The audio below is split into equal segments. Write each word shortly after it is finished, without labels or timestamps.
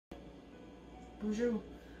Bonjour,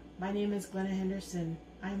 my name is Glenna Henderson.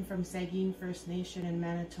 I'm from Sagkeeng First Nation in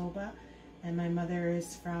Manitoba, and my mother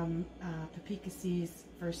is from Peepeekosis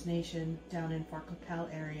First Nation down in Fort Qu'Appelle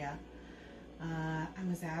area. I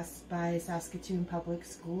was asked by Saskatoon Public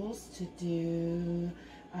Schools to do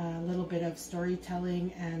a little bit of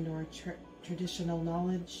storytelling and or traditional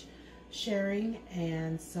knowledge sharing,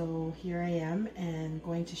 and so here I am and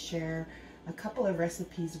going to share a couple of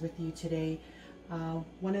recipes with you today.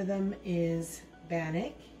 One of them is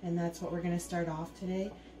bannock, and that's what we're going to start off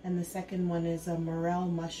today, and the second one is a morel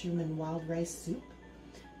mushroom and wild rice soup.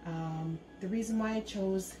 The reason why I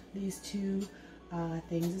chose these two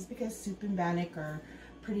things is because soup and bannock are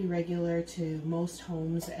pretty regular to most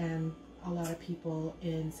homes, and a lot of people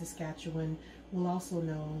in Saskatchewan will also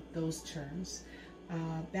know those terms.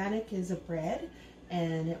 Bannock is a bread,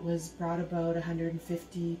 and it was brought about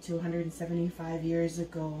 150 to 175 years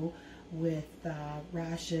ago with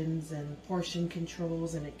rations and portion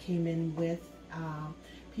controls, and it came in with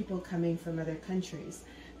people coming from other countries.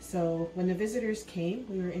 So when the visitors came,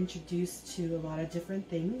 we were introduced to a lot of different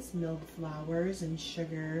things, milled flours and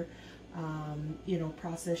sugar,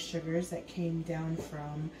 processed sugars that came down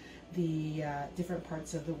from the different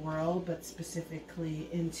parts of the world, but specifically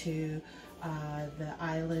into the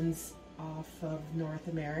islands off of North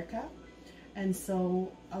America. And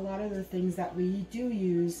so a lot of the things that we do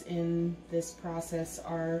use in this process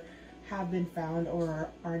have been found or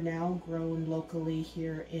are now grown locally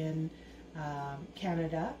here in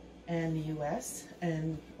Canada and the US,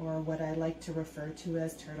 or what I like to refer to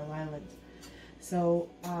as Turtle Island. So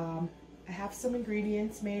I have some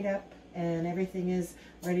ingredients made up and everything is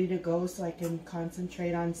ready to go, so I can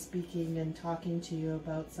concentrate on speaking and talking to you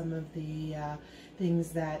about some of the things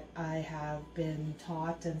that I have been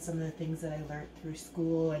taught and some of the things that I learned through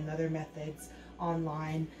school and other methods,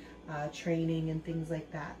 online training and things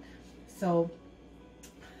like that. So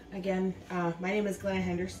again, my name is Glenna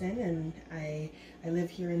Henderson, and I live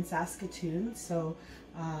here in Saskatoon. So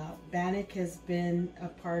bannock has been a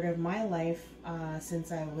part of my life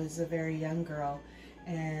since I was a very young girl.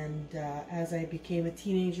 And as I became a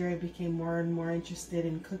teenager, I became more and more interested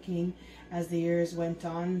in cooking as the years went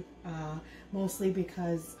on, mostly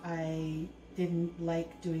because I didn't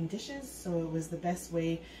like doing dishes, so it was the best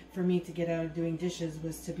way for me to get out of doing dishes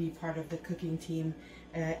was to be part of the cooking team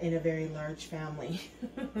in a very large family.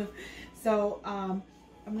 So I'm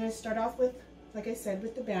going to start off with, like I said,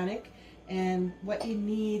 with the bannock, and what you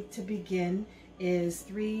need to begin is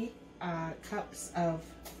 3 cups of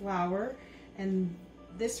flour, and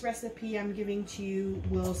this recipe I'm giving to you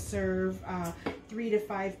will serve 3 to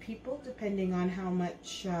 5 people depending on how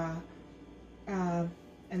much,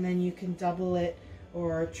 and then you can double it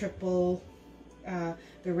or triple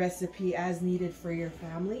the recipe as needed for your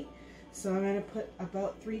family. So I'm going to put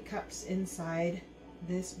about 3 cups inside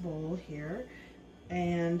this bowl here,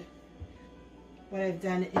 and what I've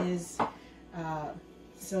done is,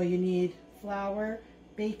 so you need flour,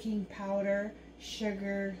 baking powder,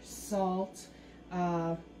 sugar, salt,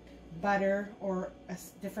 butter, or a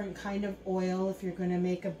different kind of oil. If you're going to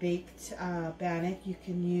make a baked bannock, you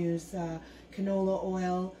can use canola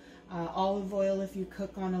oil, olive oil if you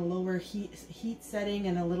cook on a lower heat setting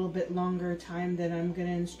and a little bit longer time than I'm going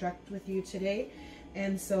to instruct with you today.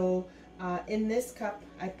 And so in this cup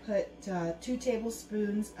I put 2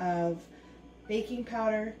 tablespoons of baking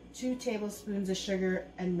powder, 2 tablespoons of sugar,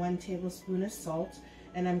 and 1 tablespoon of salt.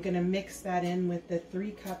 And I'm going to mix that in with the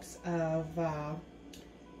 3 cups of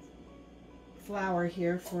flour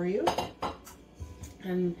here for you.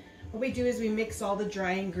 And what we do is we mix all the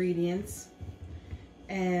dry ingredients,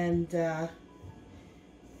 and that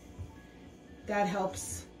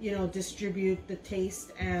helps, distribute the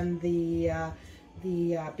taste, and the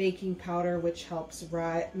baking powder, which helps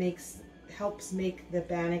make the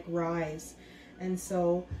bannock rise. And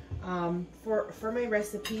so for my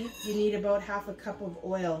recipe, you need about ½ a cup of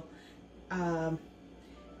oil. And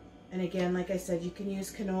again, like I said, you can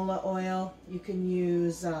use canola oil, you can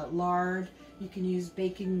use lard, you can use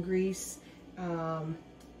bacon grease,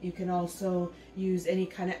 you can also use any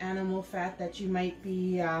kind of animal fat that you might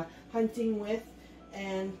be hunting with.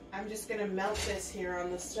 And I'm just going to melt this here on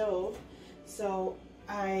the stove. So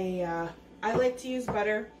I like to use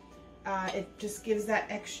butter. It just gives that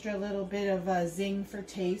extra little bit of a zing for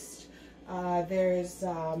taste. There's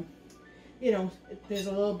a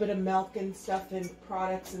little bit of milk and stuff and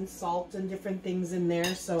products and salt and different things in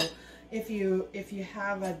there. So if you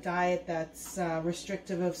have a diet that's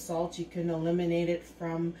restrictive of salt, you can eliminate it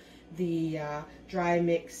from the dry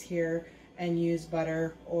mix here and use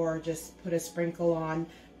butter, or just put a sprinkle on.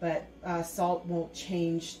 But salt won't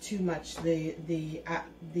change too much the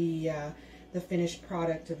the finished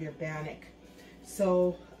product of your bannock.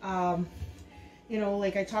 So, you know,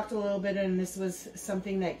 like I talked a little bit, and this was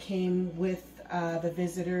something that came with the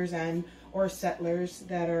visitors and or settlers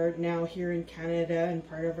that are now here in Canada and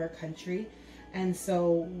part of our country. And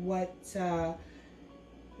so what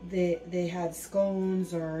they had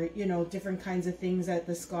scones, or, you know, different kinds of things that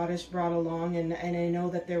the Scottish brought along, and I know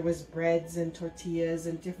that there was breads and tortillas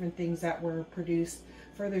and different things that were produced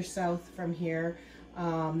further south from here,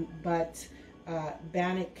 but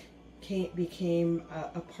bannock became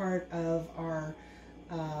a part of our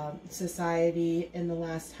society in the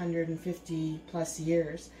last 150 plus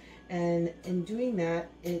years, and in doing that,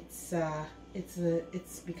 it's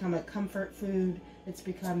become a comfort food. It's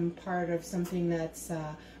become part of something that's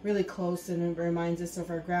really close, and it reminds us of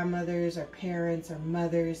our grandmothers, our parents, our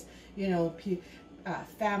mothers, you know,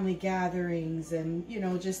 family gatherings, and, you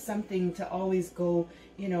know, just something to always go,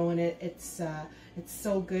 you know, and it's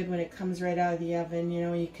so good when it comes right out of the oven. You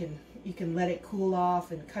know, you can let it cool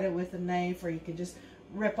off and cut it with a knife, or you can just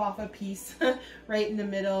rip off a piece right in the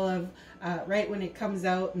middle of right when it comes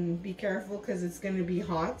out, and be careful because it's going to be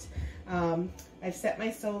hot. I've set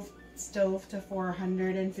my stove to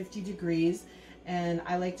 450 degrees, and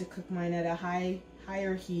I like to cook mine at a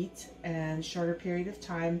higher heat and shorter period of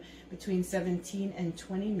time, between 17 and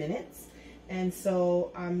 20 minutes. And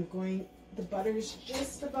so the butter's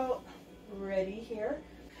just about ready here.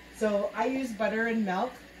 So I use butter and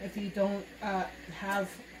milk. If you don't have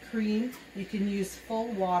cream, you can use full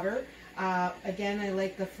water. Again, I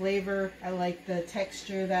like the flavor, I like the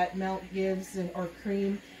texture that milk gives, or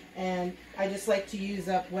cream, and I just like to use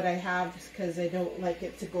up what I have because I don't like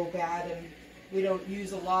it to go bad, and we don't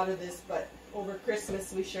use a lot of this, but over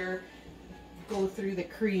Christmas we sure go through the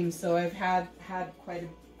cream, so I've had quite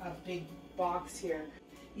a big box here.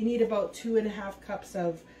 You need about 2.5 cups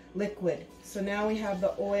of liquid. So now we have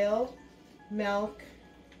the oil, milk,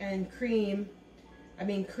 and cream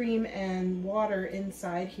and water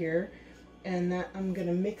inside here, and that I'm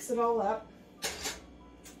gonna mix it all up,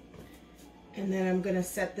 and then I'm gonna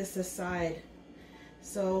set this aside.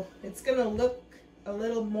 So it's gonna look a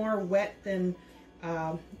little more wet than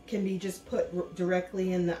can be just put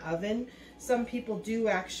directly in the oven. Some people do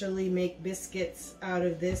actually make biscuits out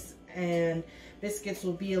of this, and biscuits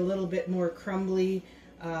will be a little bit more crumbly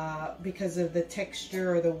because of the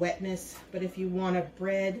texture or the wetness. But if you want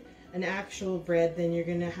an actual bread, then you're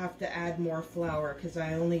gonna have to add more flour, because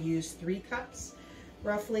I only use 3 cups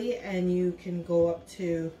roughly, and you can go up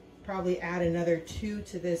to probably add another 2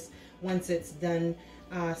 to this once it's done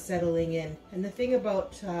settling in. And the thing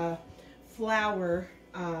about flour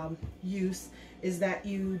use is that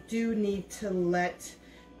you do need to let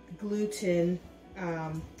gluten,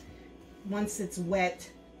 once it's wet,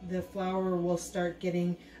 the flour will start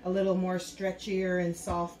getting a little more stretchier and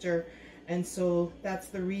softer, and so that's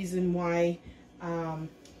the reason why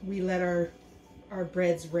we let our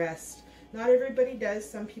breads rest. Not everybody does.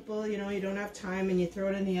 Some people, you know, you don't have time and you throw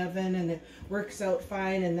it in the oven and it works out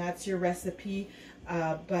fine, and that's your recipe.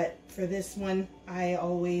 But for this one, I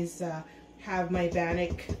always have my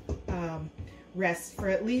bannock rest for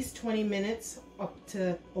at least 20 minutes up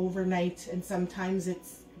to overnight, and sometimes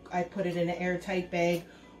I put it in an airtight bag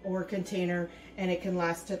or container, and it can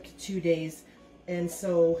last up to 2 days. And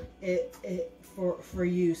so for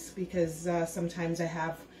use, because sometimes I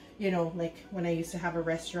have, you know, like when I used to have a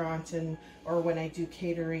restaurant, or when I do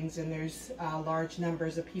caterings, and there's large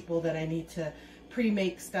numbers of people that I need to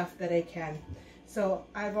pre-make stuff that I can. So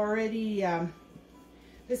I've already,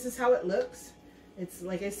 this is how it looks. It's,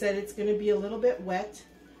 like I said, it's going to be a little bit wet.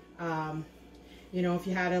 You know, if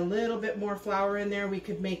you had a little bit more flour in there, we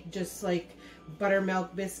could make just like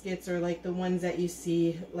buttermilk biscuits, or like the ones that you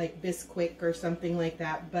see like Bisquick or something like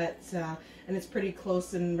that. But and it's pretty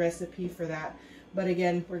close in recipe for that. But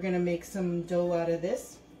again, we're going to make some dough out of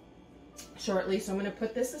this shortly. So I'm going to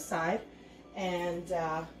put this aside and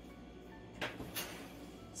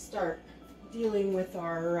start dealing with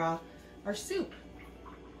our soup.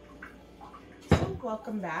 So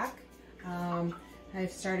welcome back. I've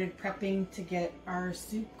started prepping to get our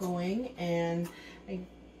soup going, and I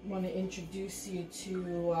want to introduce you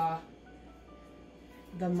to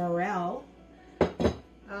the morel.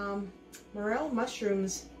 Morel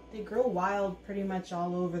mushrooms, they grow wild pretty much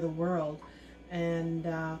all over the world, and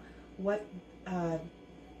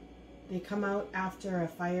they come out after a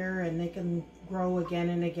fire, and they can grow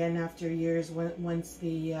again and again after years once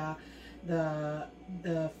the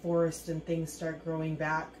forest and things start growing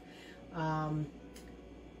back.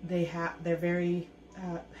 They're very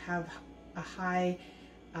have a high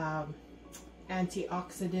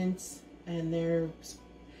antioxidants, and they're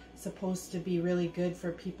supposed to be really good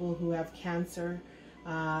for people who have cancer.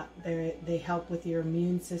 They help with your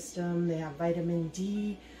immune system. They have vitamin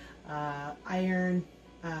D, iron,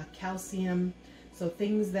 calcium, so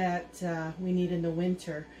things that we need in the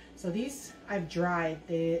winter. So these I've dried.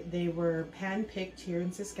 They were hand-picked here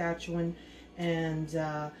in Saskatchewan, and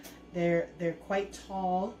they're quite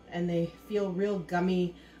tall, and they feel real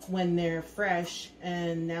gummy when they're fresh.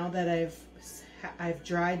 And now that I've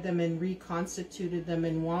dried them and reconstituted them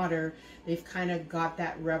in water, they've kind of got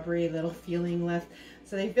that rubbery little feeling left.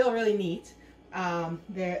 So they feel really neat.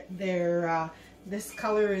 This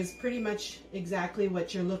color is pretty much exactly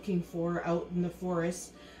what you're looking for out in the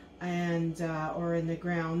forest and or in the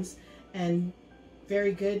grounds, and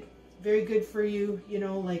very good for you, you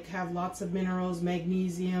know, like have lots of minerals,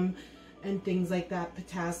 magnesium and things like that,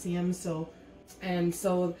 potassium. So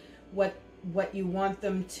what you want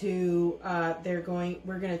them to, we're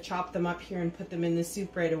going to chop them up here and put them in the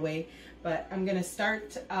soup right away. But I'm going to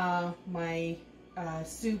start my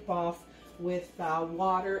soup off with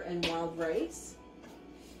water and wild rice.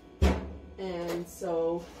 And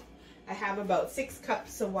so I have about 6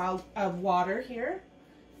 cups of water here,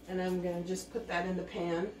 and I'm going to just put that in the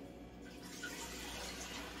pan,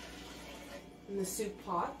 in the soup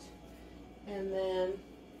pot. And then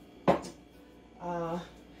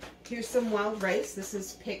here's some wild rice. This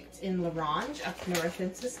is picked in La Ronge up north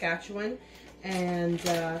in Saskatchewan, and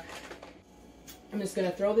I'm just going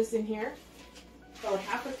to throw this in here. About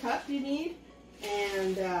half a cup you need,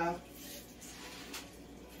 and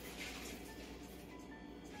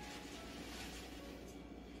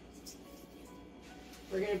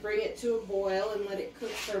we're going to bring it to a boil and let it cook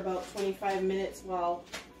for about 25 minutes while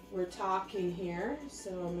we're talking here.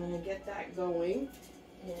 So I'm going to get that going.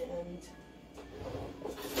 And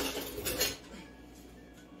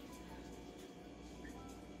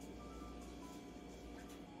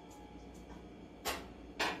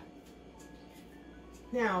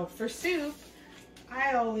now for soup,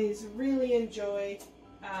 I always really enjoy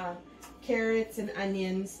carrots and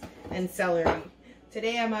onions and celery.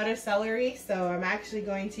 Today I'm out of celery, so I'm actually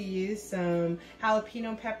going to use some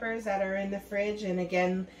jalapeno peppers that are in the fridge. And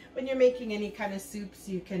again, when you're making any kind of soups,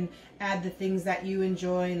 you can add the things that you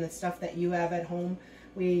enjoy and the stuff that you have at home.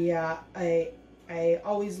 I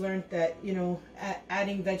always learned that, you know,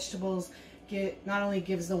 adding vegetables not only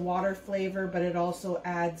gives the water flavor, but it also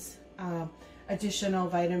adds additional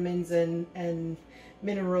vitamins and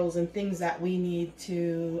minerals and things that we need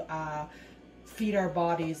to feed our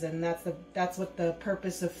bodies. And that's what the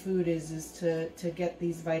purpose of food is to get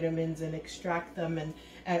these vitamins and extract them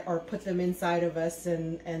or put them inside of us,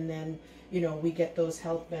 and then, you know, we get those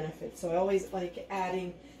health benefits. So I always like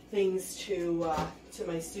adding things to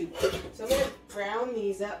my soup. So I'm going to brown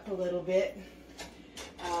these up a little bit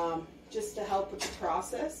just to help with the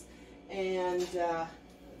process. And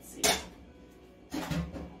let's see.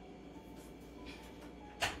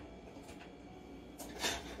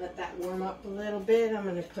 Let that warm up a little bit. I'm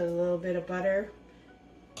going to put a little bit of butter,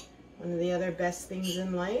 one of the other best things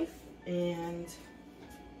in life, and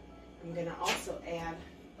I'm going to also add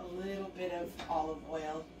a little bit of olive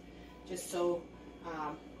oil, just so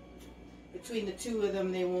between the two of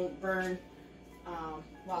them they won't burn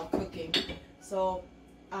while cooking. So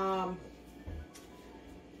the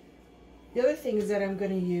other things that I'm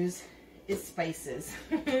going to use is spices.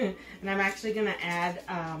 And I'm actually going to add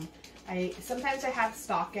sometimes I have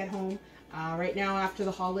stock at home. Right now, after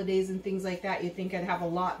the holidays and things like that, you think I'd have a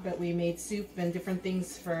lot, but we made soup and different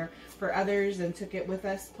things for others and took it with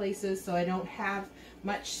us places, so I don't have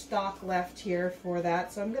much stock left here for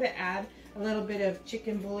that. So I'm going to add a little bit of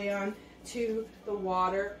chicken bouillon to the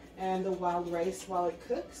water and the wild rice while it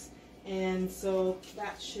cooks, and so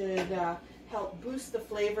that should help boost the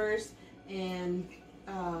flavors and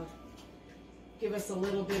give us a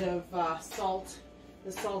little bit of salt,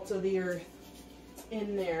 the salt of the earth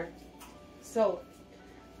in there. So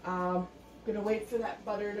I'm going to wait for that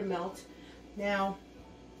butter to melt. Now,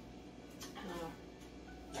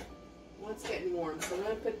 it's getting warm, so I'm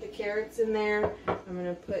going to put the carrots in there. I'm going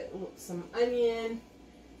to put some onion.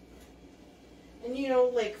 And you know,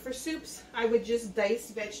 like for soups, I would just dice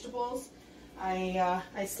vegetables.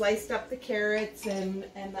 I sliced up the carrots and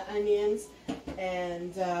the onions,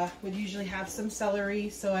 and would usually have some celery.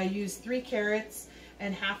 So I used 3 carrots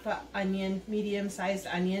and half an onion, medium-sized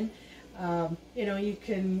onion. You know, you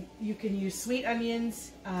can use sweet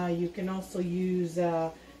onions. You can also use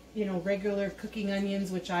you know, regular cooking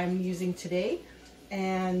onions, which I'm using today,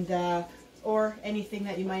 and or anything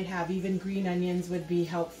that you might have. Even green onions would be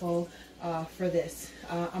helpful for this.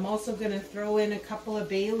 I'm also going to throw in a couple of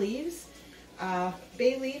bay leaves.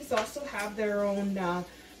 Bay leaves also have their own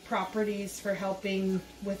properties for helping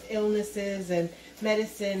with illnesses and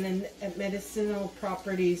medicine and medicinal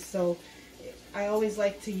properties. So I always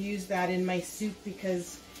like to use that in my soup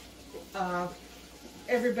because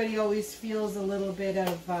everybody always feels a little bit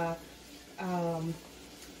of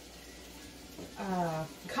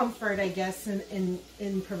comfort, I guess,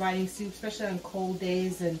 in providing soup, especially on cold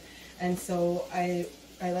days, and so I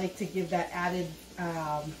like to give that added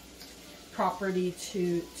property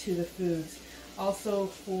to the foods. Also,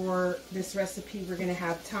 for this recipe, we're going to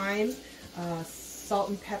have thyme, salt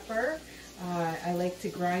and pepper. I like to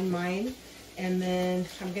grind mine, and then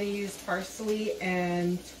I'm going to use parsley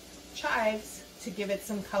and chives to give it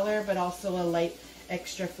some color, but also a light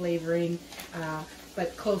extra flavoring,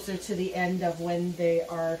 but closer to the end of when they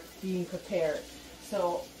are being prepared.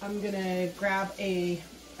 So I'm going to grab a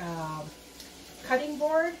cutting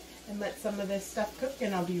board and let some of this stuff cook,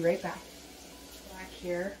 and I'll be right back. Back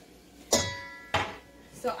here.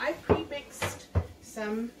 So I pre-mixed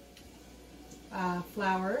some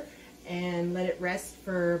flour and let it rest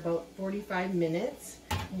for about 45 minutes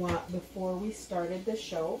before we started the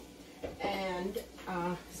show. And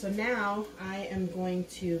so now I am going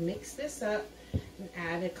to mix this up and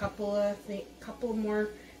add a couple more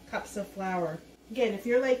cups of flour. Again, if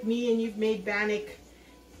you're like me and you've made bannock,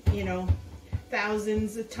 you know,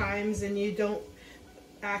 thousands of times and you don't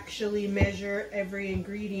actually measure every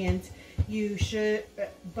ingredient, you should.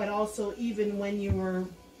 But also, even when you were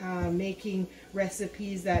making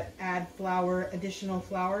recipes that add flour, additional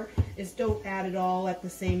flour, is don't add it all at the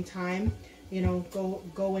same time. You know,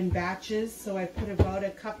 go in batches. So I put about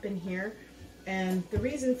a cup in here, and the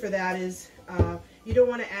reason for that is you don't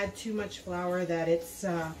want to add too much flour that it's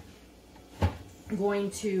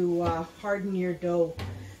going to harden your dough.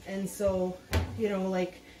 And so, you know,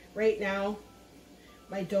 like right now,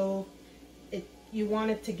 my dough, you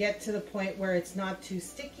want it to get to the point where it's not too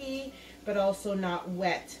sticky, but also not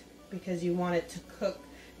wet, because you want it to cook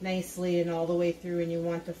nicely and all the way through, and you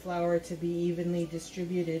want the flour to be evenly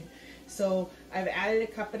distributed. So I've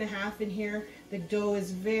added 1.5 cups in here. The dough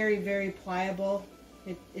is very, very pliable.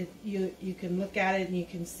 You can look at it and you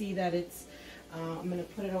can see that it's, I'm going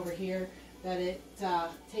to put it over here, that it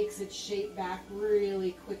takes its shape back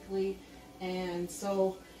really quickly. And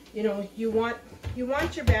so, you know, you want your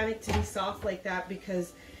bannock to be soft like that,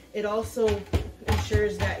 because it also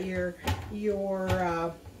ensures that your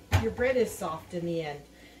bread is soft in the end.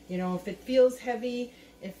 You know, if it feels heavy,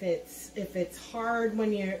 if it's hard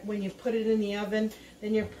when you put it in the oven,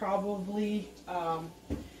 then you're probably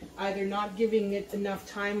either not giving it enough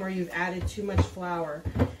time or you've added too much flour.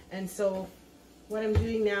 And so what I'm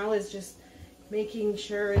doing now is just making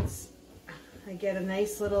sure I get a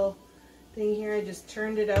nice little thing here. I just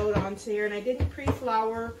turned it out onto here, and I didn't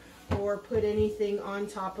pre-flour or put anything on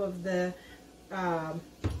top of the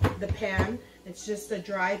pan. It's just a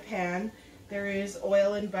dry pan. There is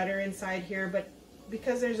oil and butter inside here, but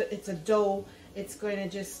because it's a dough, it's going to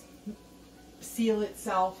just seal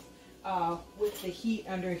itself with the heat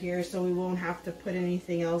under here, so we won't have to put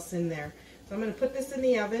anything else in there. So I'm going to put this in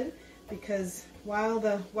the oven, because while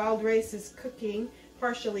the wild rice is cooking,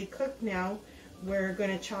 partially cooked now, we're going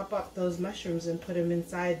to chop up those mushrooms and put them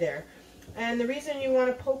inside there. And the reason you want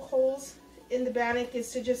to poke holes in the bannock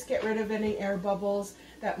is to just get rid of any air bubbles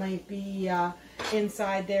that might be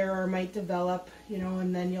inside there or might develop, you know,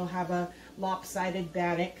 and then you'll have a lopsided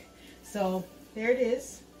bannock. So there it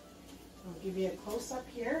is. I'll give you a close-up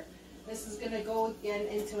here. This is going to go again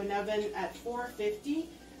into an oven at 450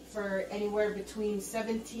 for anywhere between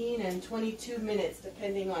 17 and 22 minutes,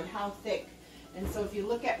 depending on how thick. And so if you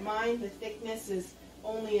look at mine, the thickness is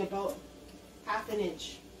only about 1/2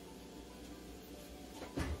 inch.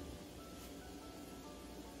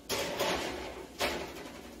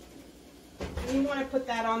 You want to put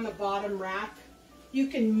that on the bottom rack. You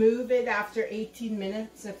can move it after 18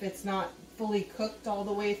 minutes if it's not fully cooked all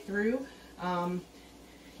the way through.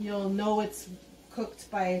 You'll know it's cooked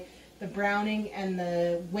by the browning and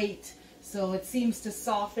the weight. So it seems to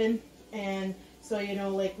soften, and so, you know,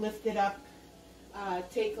 like, lift it up,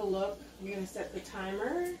 take a look. I'm going to set the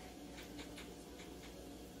timer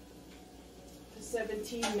to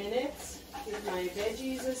 17 minutes. Give my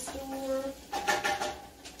veggies a stir.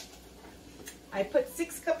 I put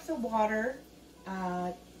 6 cups of water,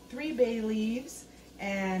 3 bay leaves,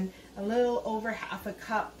 and a little over 1/2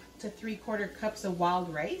 cup to 3/4 cups of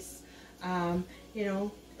wild rice. You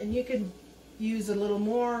know, and you can use a little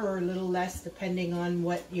more or a little less depending on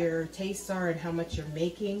what your tastes are and how much you're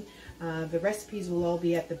making. The recipes will all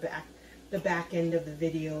be at the back end of the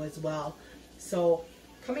video as well. So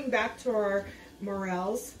coming back to our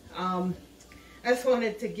morels, I just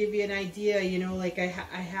wanted to give you an idea, you know, like I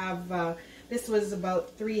have, this was about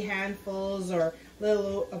 3 handfuls or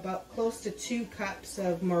about close to 2 cups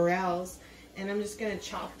of morels, and I'm just going to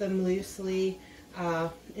chop them loosely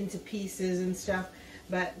into pieces and stuff,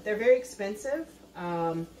 but they're very expensive.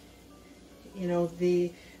 You know,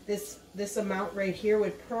 this amount right here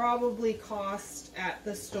would probably cost at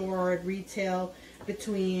the store at retail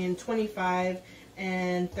between $25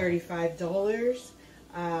 and $35.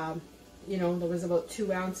 You know, there was about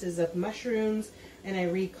 2 ounces of mushrooms, and I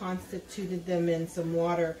reconstituted them in some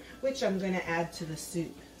water, which I'm going to add to the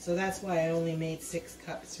soup. So that's why I only made 6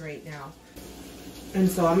 cups right now. And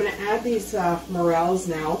so I'm going to add these morels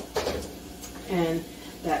now, and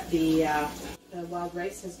that the wild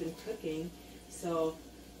rice has been cooking. So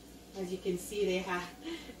as you can see,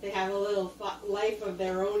 they have a little life of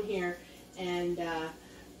their own here, and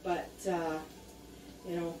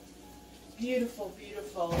you know, beautiful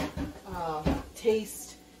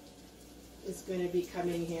taste is going to be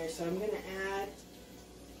coming here. So I'm going to add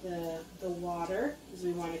the water, because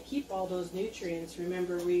we want to keep all those nutrients.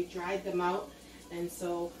 Remember, we dried them out, and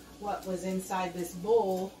so what was inside this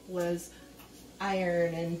bowl was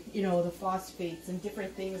iron and, you know, the phosphates and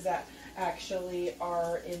different things that actually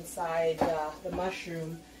are inside the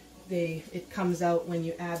mushroom. It comes out when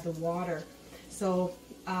you add the water. So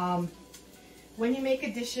when you make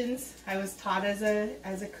additions, I was taught as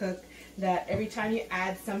a cook that every time you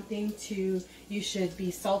add something you should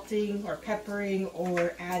be salting or peppering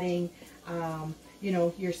or adding, you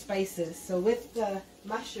know, your spices. So with the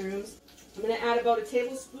mushrooms, I'm going to add about a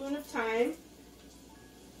tablespoon of thyme.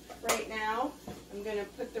 Right now, I'm going to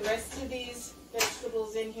put the rest of these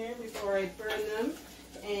vegetables in here before I burn them.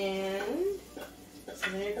 And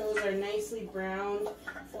so there goes our nicely browned,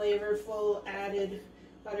 flavorful added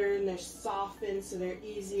butter, and they're softened so they're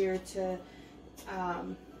easier to,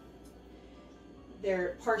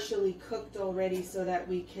 they're partially cooked already so that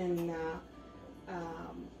we can,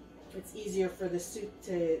 it's easier for the soup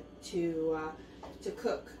to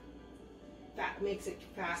cook. That makes it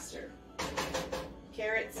faster.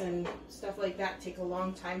 Carrots and stuff like that take a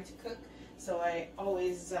long time to cook, so I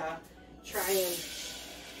always try and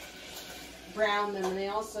brown them, and they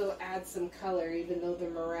also add some color, even though the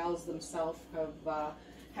morels themselves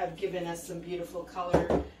have given us some beautiful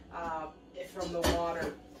color from the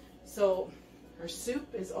water. So our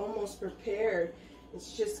soup is almost prepared.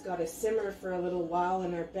 It's just got to simmer for a little while,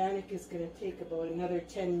 and our bannock is going to take about another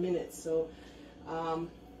 10 minutes. So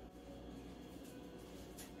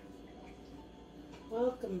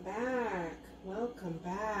welcome back. Welcome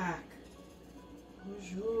back.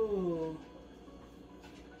 Bonjour.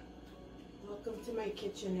 Welcome to my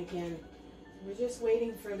kitchen again. We're just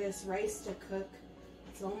waiting for this rice to cook.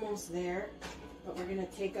 It's almost there, but we're going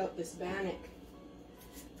to take out this bannock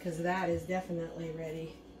because that is definitely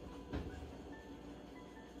ready.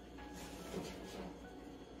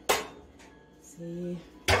 See,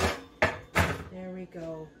 there we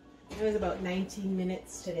go. It was about 19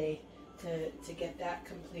 minutes today to get that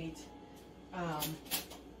complete.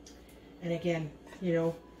 And again, you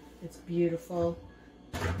know, it's beautiful.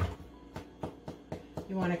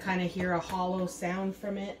 You want to kind of hear a hollow sound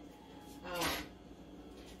from it.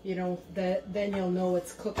 You know, then you'll know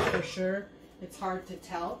it's cooked for sure. It's hard to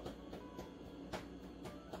tell,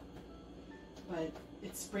 but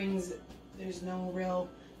it springs. There's no real,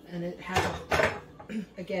 and it has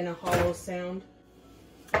again a hollow sound.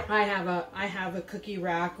 I have a cookie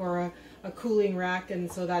rack or a cooling rack,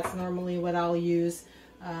 and so that's normally what I'll use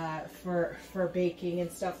for baking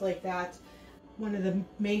and stuff like that. One of the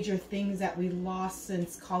major things that we lost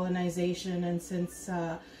since colonization and since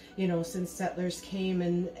you know, since settlers came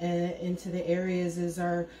into the areas is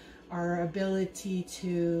our ability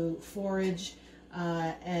to forage,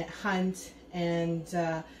 and hunt, and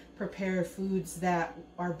prepare foods that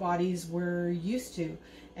our bodies were used to.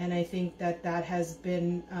 And I think that has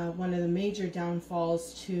been one of the major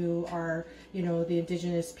downfalls to our, you know, the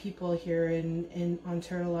Indigenous people here on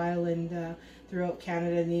Turtle Island, throughout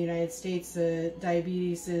Canada and the United States.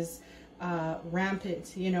 Diabetes is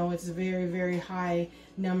rampant. You know, it's very, very high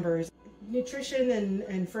numbers. Nutrition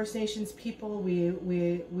and First Nations people,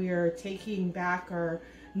 we are taking back our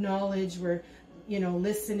knowledge. We're, you know,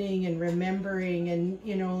 listening and remembering, and,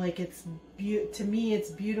 you know, like to me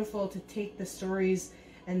it's beautiful to take the stories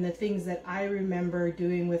and the things that I remember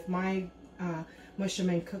doing with my mushum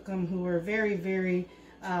and cookum, who were very, very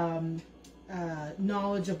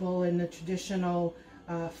knowledgeable in the traditional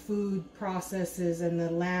food processes and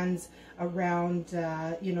the lands around,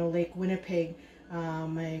 you know, Lake Winnipeg.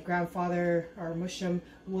 My grandfather, our mushum,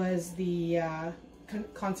 was the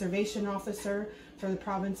conservation officer for the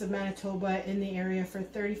province of Manitoba in the area for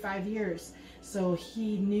 35 years. So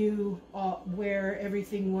he knew where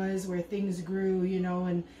everything was, where things grew, you know,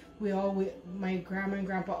 and my grandma and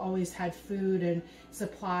grandpa always had food and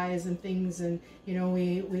supplies and things, and you know,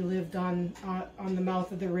 we lived on the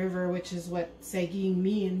mouth of the river, which is what Sagkeeng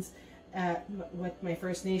means, what my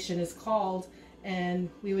First Nation is called. And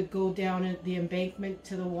we would go down at the embankment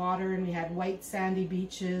to the water, and we had white sandy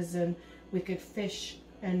beaches, and we could fish,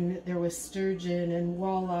 and there was sturgeon and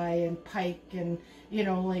walleye and pike and, you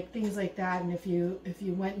know, like things like that. And if you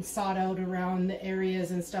went and sought out around the areas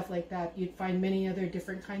and stuff like that, you'd find many other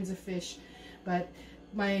different kinds of fish. But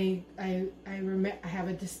I have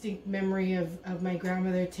a distinct memory of my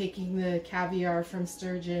grandmother taking the caviar from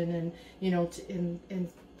sturgeon and, you know,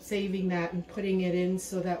 and saving that and putting it in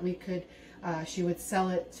so that we could she would sell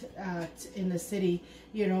it in the city,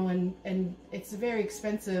 you know, and it's a very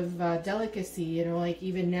expensive delicacy, you know, like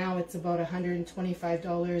even now it's about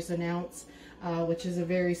 $125 an ounce, which is a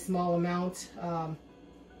very small amount,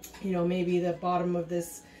 you know, maybe the bottom of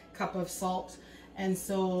this cup of salt. And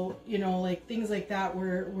so, you know, like things like that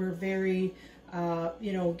were very,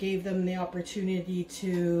 you know, gave them the opportunity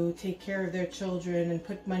to take care of their children and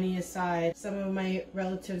put money aside. Some of my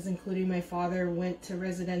relatives, including my father, went to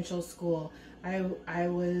residential school. I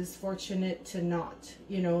was fortunate to not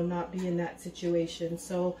be in that situation.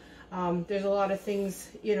 So there's a lot of things,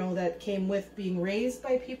 you know, that came with being raised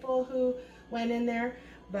by people who went in there.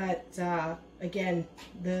 But again,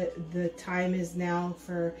 the time is now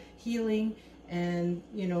for healing. And,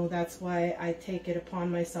 you know, that's why I take it upon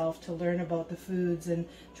myself to learn about the foods and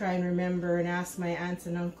try and remember and ask my aunts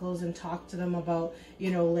and uncles and talk to them about,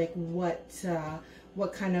 you know, like what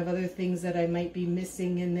kind of other things that I might be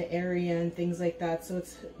missing in the area and things like that. So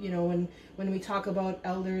it's, you know, when we talk about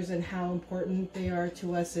elders and how important they are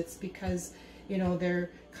to us, it's because, you know,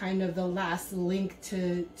 they're kind of the last link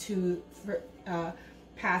to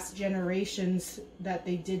past generations that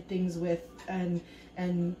they did things with,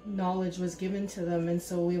 and knowledge was given to them. And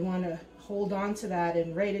so we want to hold on to that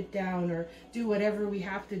and write it down or do whatever we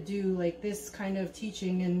have to do, like this kind of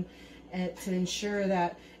teaching, and to ensure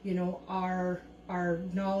that, you know, our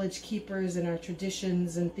knowledge keepers and our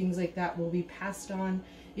traditions and things like that will be passed on,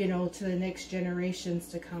 you know, to the next generations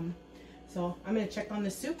to come. So I'm going to check on the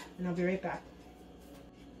soup and I'll be right back.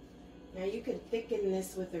 Now you could thicken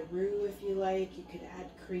this with a roux if you like. You could add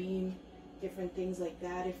cream, different things like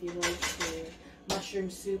that if you like. The mushroom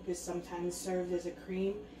soup is sometimes served as a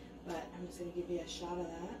cream, but I'm just going to give you a shot of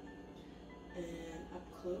that. And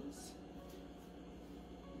up close.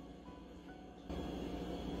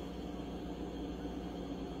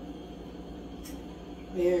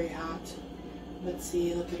 Very hot. Let's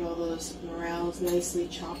see, look at all those morels nicely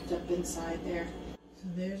chopped up inside there. So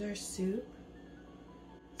there's our soup.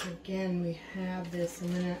 So again, we have this.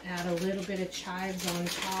 I'm going to add a little bit of chives on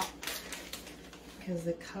top because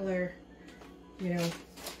the color, you know,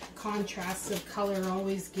 contrasts of color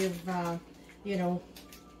always give, you know,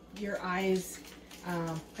 your eyes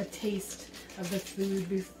a taste of the food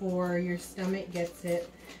before your stomach gets it.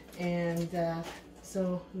 And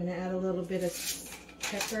so I'm going to add a little bit of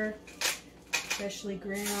pepper, freshly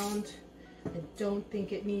ground. I don't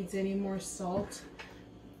think it needs any more salt.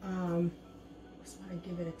 Just want to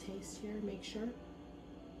give it a taste here, make sure.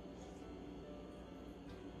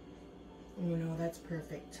 Oh no, that's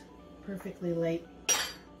perfect. Perfectly light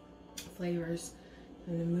flavors.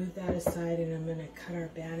 I'm going to move that aside and I'm going to cut our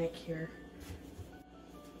bannock here.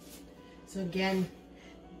 So again,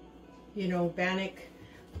 you know, bannock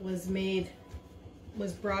was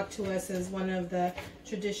brought to us as one of the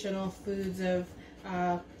traditional foods of,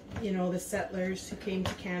 you know, the settlers who came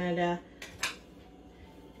to Canada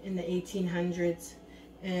in the 1800s.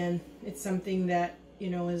 And it's something that,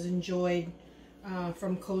 you know, is enjoyed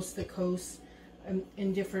from coast to coast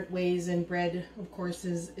in different ways. And bread, of course,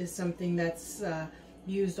 is something that's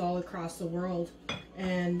used all across the world,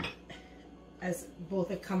 and as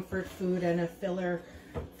both a comfort food and a filler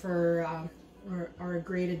for or a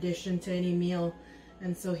great addition to any meal.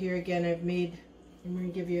 And so here again, I'm going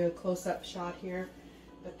to give you a close-up shot here,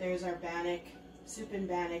 but there's our bannock, soup and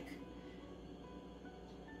bannock.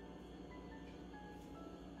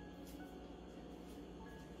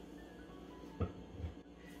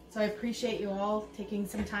 So I appreciate you all taking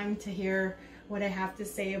some time to hear what I have to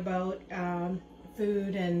say about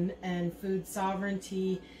food and food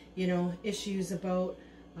sovereignty, you know, issues about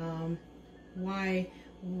why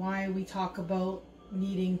we talk about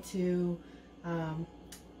needing to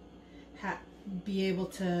be able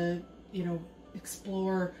to, you know,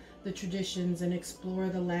 explore the traditions and explore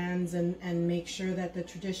the lands and make sure that the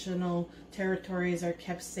traditional territories are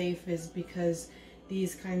kept safe, is because,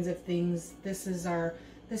 these kinds of things. This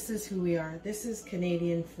is who we are. This is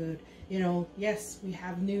Canadian food. You know, yes, we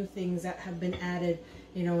have new things that have been added,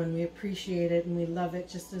 you know, and we appreciate it and we love it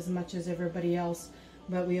just as much as everybody else.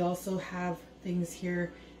 But we also have things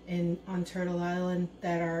here on Turtle Island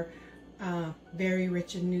that are very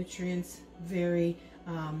rich in nutrients, very,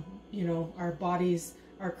 you know, our bodies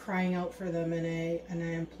are crying out for them, and I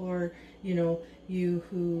implore, you know, you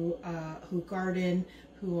who garden,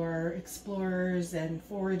 who are explorers and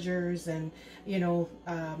foragers and, you know,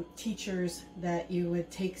 teachers, that you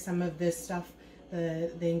would take some of this stuff,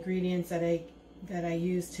 the ingredients that I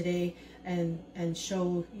use today, and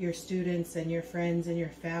show your students and your friends and your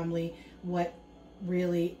family what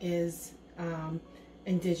really is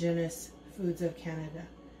Indigenous foods of Canada.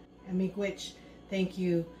 And miigwech, thank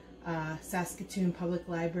you, Saskatoon Public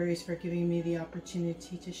Libraries, for giving me the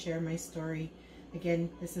opportunity to share my story. Again,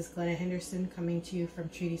 this is Glenna Henderson coming to you from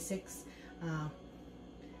Treaty 6.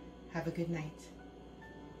 Have a good night.